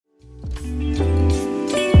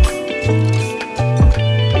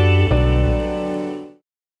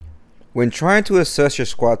When trying to assess your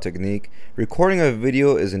squat technique, recording a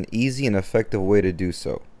video is an easy and effective way to do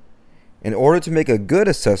so. In order to make a good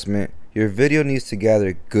assessment, your video needs to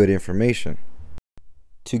gather good information.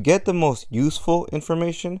 To get the most useful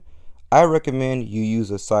information, I recommend you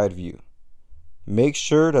use a side view. Make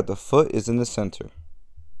sure that the foot is in the center.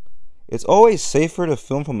 It's always safer to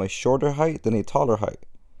film from a shorter height than a taller height.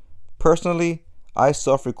 Personally, I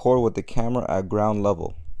self-record with the camera at ground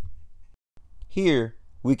level. Here,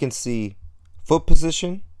 we can see foot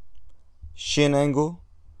position, shin angle,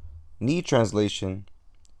 knee translation,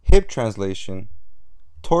 hip translation,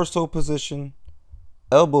 torso position,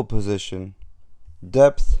 elbow position,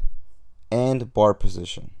 depth, and bar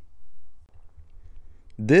position.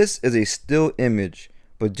 This is a still image,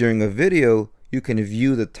 but during a video, you can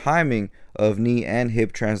view the timing of knee and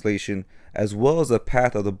hip translation as well as the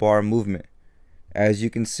path of the bar movement. As you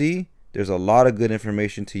can see, there's a lot of good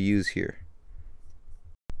information to use here.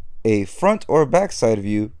 A front or backside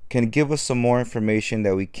view can give us some more information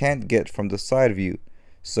that we can't get from the side view,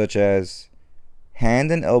 such as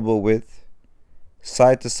hand and elbow width,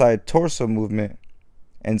 side to side torso movement,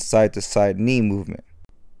 and side to side knee movement.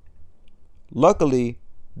 Luckily,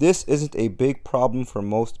 this isn't a big problem for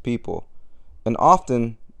most people, and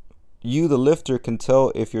often you, the lifter, can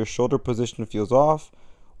tell if your shoulder position feels off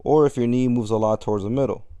or if your knee moves a lot towards the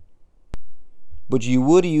middle. But you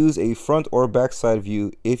would use a front or backside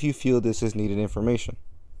view if you feel this is needed information.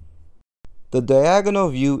 The diagonal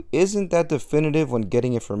view isn't that definitive when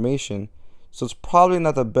getting information, so it's probably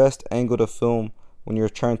not the best angle to film when you're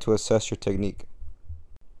trying to assess your technique.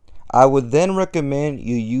 I would then recommend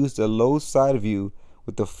you use the low side view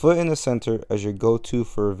with the foot in the center as your go-to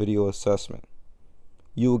for a video assessment.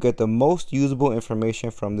 You will get the most usable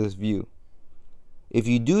information from this view. If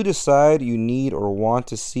you do decide you need or want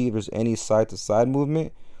to see if there's any side-to-side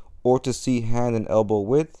movement or to see hand and elbow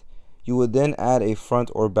width, you would then add a front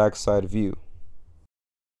or back side view.